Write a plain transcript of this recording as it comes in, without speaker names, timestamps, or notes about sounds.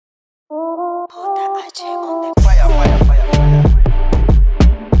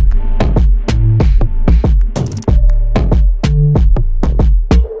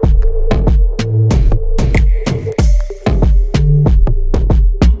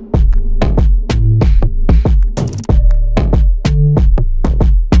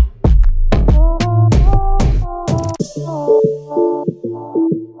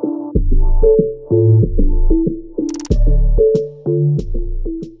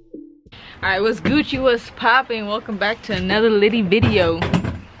Alright, what's Gucci, what's popping? Welcome back to another Liddy video.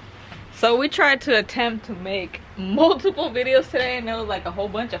 So we tried to attempt to make multiple videos today and there was like a whole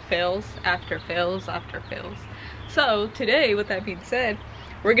bunch of fails after fails after fails. So today, with that being said,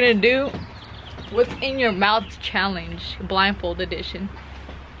 we're gonna do what's in your mouth challenge, blindfold edition.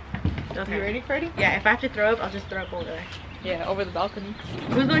 Okay. You ready, Freddie? Yeah, if I have to throw up, I'll just throw up over there. Yeah, over the balcony.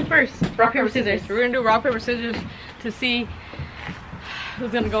 Who's going first? Rock, paper, scissors. We're gonna do rock, paper, scissors to see who's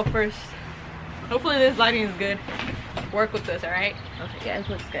gonna go first. Hopefully this lighting is good. Work with this, alright? Okay, yeah, this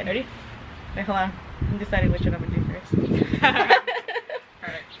looks good. Ready? Wait, hold on. I'm deciding which one I'm gonna do first.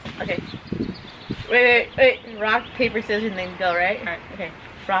 Alright. Okay. Wait. Rock, paper, scissors, and then go, right? Alright. Okay.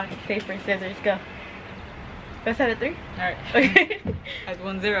 Rock, paper, scissors, go. Best out of 3? Alright. Okay. That's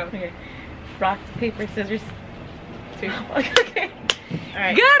 1-0. Okay. Rock, paper, scissors. 2. Okay.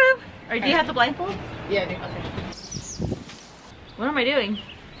 Alright. Got him! Alright, do you have the blindfold? Yeah, I do. Okay. What am I doing?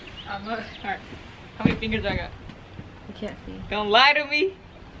 Alright. How many fingers I got? I can't see. Don't lie to me!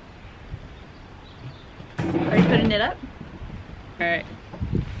 Are you putting it up? Alright.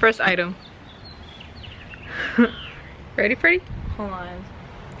 First item. Ready, Freddie? Hold on.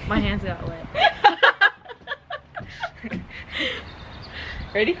 My hands got wet.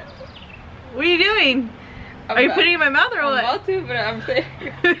 Ready? What are you doing? Are you putting it in my mouth or what? I'm about to, but I'm saying.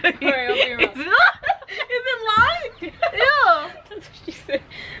 Alright, open your mouth. Is it live? Ew. That's what she said.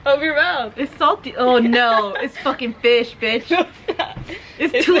 Open your mouth. It's salty. Oh no. It's fucking fish, bitch. No, it's not.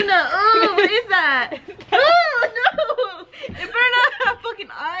 It's tuna. Oh, what is that? Oh no. It better not have fucking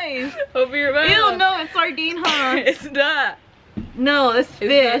eyes. Open your mouth. Ew, no, it's sardine, huh? It's not. No, it's It's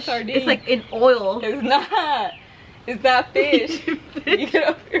fish. not sardine. It's like in oil. It's not. It's not fish. You can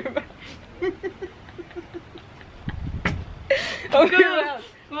open your mouth. Open your mouth.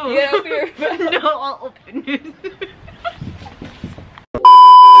 You gotta open your mouth. No, I'll open it.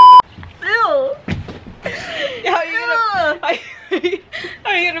 Ew. How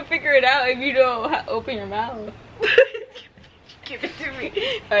are you gonna figure it out if you don't open your mouth? Give it to me.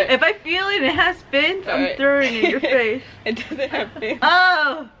 Right. If I feel it and it has fins, I'm Alright. throwing it in your face. It doesn't have fins.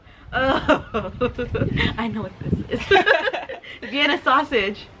 Oh! I know what this is. Vienna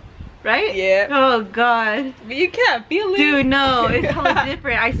sausage. Right? Yeah. Oh god. But you can't feel it. Dude, no, it's hella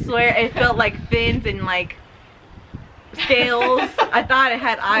different. I swear it felt like fins and like scales. I thought it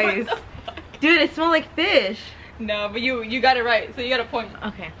had eyes. Dude, it smelled like fish. No, but you got it right, so you got a point.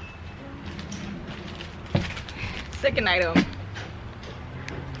 Okay. Second item.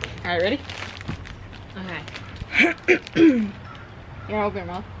 Alright, ready? Okay. You wanna open your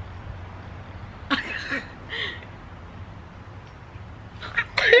mouth?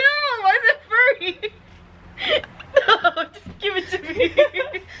 Why is it furry? No, just give it to me.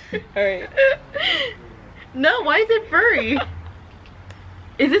 Alright. No, why is it furry?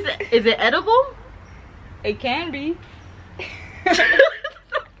 Is it edible? It can be.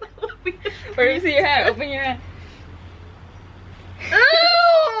 Or you see your hand. Open your hand.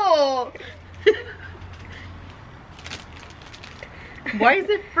 Ew! Why is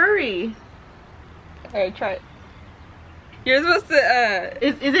it furry? Alright, try it. You're supposed to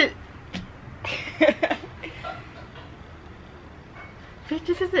Is it Fish,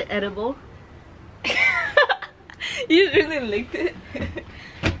 this isn't edible. You really licked it.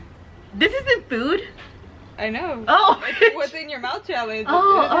 This isn't food. I know. Oh, It's what's in your mouth challenge.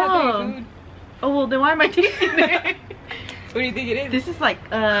 Oh, It doesn't have to be oh. food. Oh well, then why am I tasting it? What do you think it is? This is like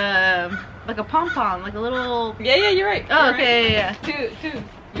a pom pom, like a little. Yeah, you're right. Oh, You're okay, right. yeah. Two. You got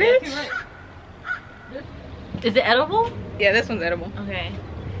Bitch. 2 right. Is it edible? Yeah, this one's edible. Okay.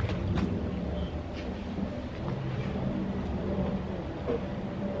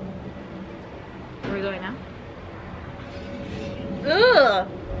 Where are we going now? Ugh!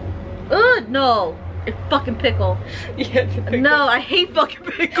 Ugh, no! It's fucking pickle. Yeah, it's a pickle. No, I hate fucking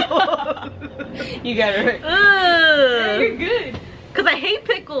pickle. You got it right. Ugh! You're good. Cause I hate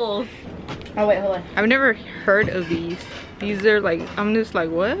pickles. Oh wait, hold on. I've never heard of these. These are like, I'm just like,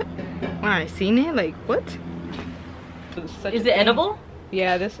 what? When I seen it, like, what? Is it edible?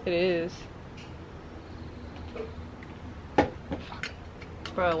 Yeah, it is.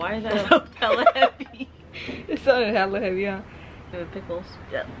 Bro, why is that so hella heavy? It sounded hella heavy, huh? With pickles.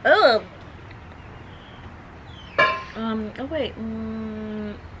 Yeah. Ugh. Oh wait.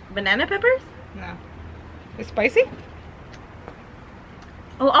 Banana peppers? No. It's spicy?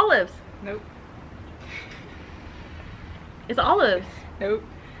 Oh, olives. Nope. It's olives. Nope.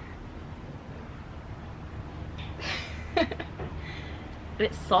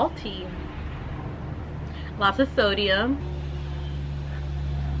 It's salty. Lots of sodium.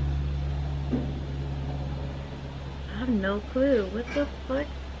 I have no clue. What the fuck?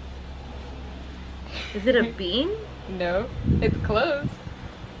 Is it a bean? No, it's close.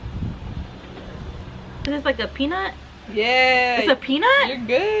 Is this like a peanut? Yeah. It's a peanut? You're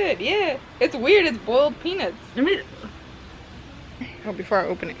good. Yeah. It's weird. It's boiled peanuts. Let me... Oh, before I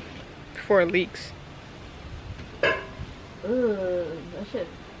open it. Before it leaks. Ugh, that shit.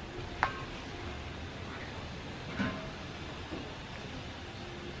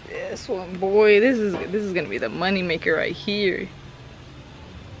 This one, boy, this is gonna be the money maker right here.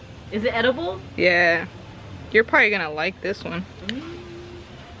 Is it edible? Yeah. You're probably gonna like this one.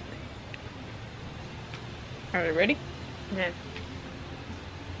 Alright, ready? Okay.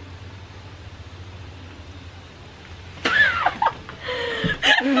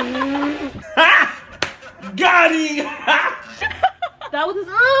 Got him! That was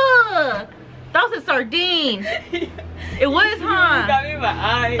that was a sardine. It was, huh? Got me in my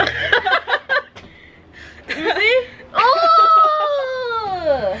eye. You see?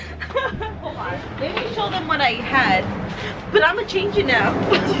 Oh! Hold on. Let me show them what I had. But I'm gonna change it now.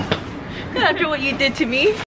 After what you did to me.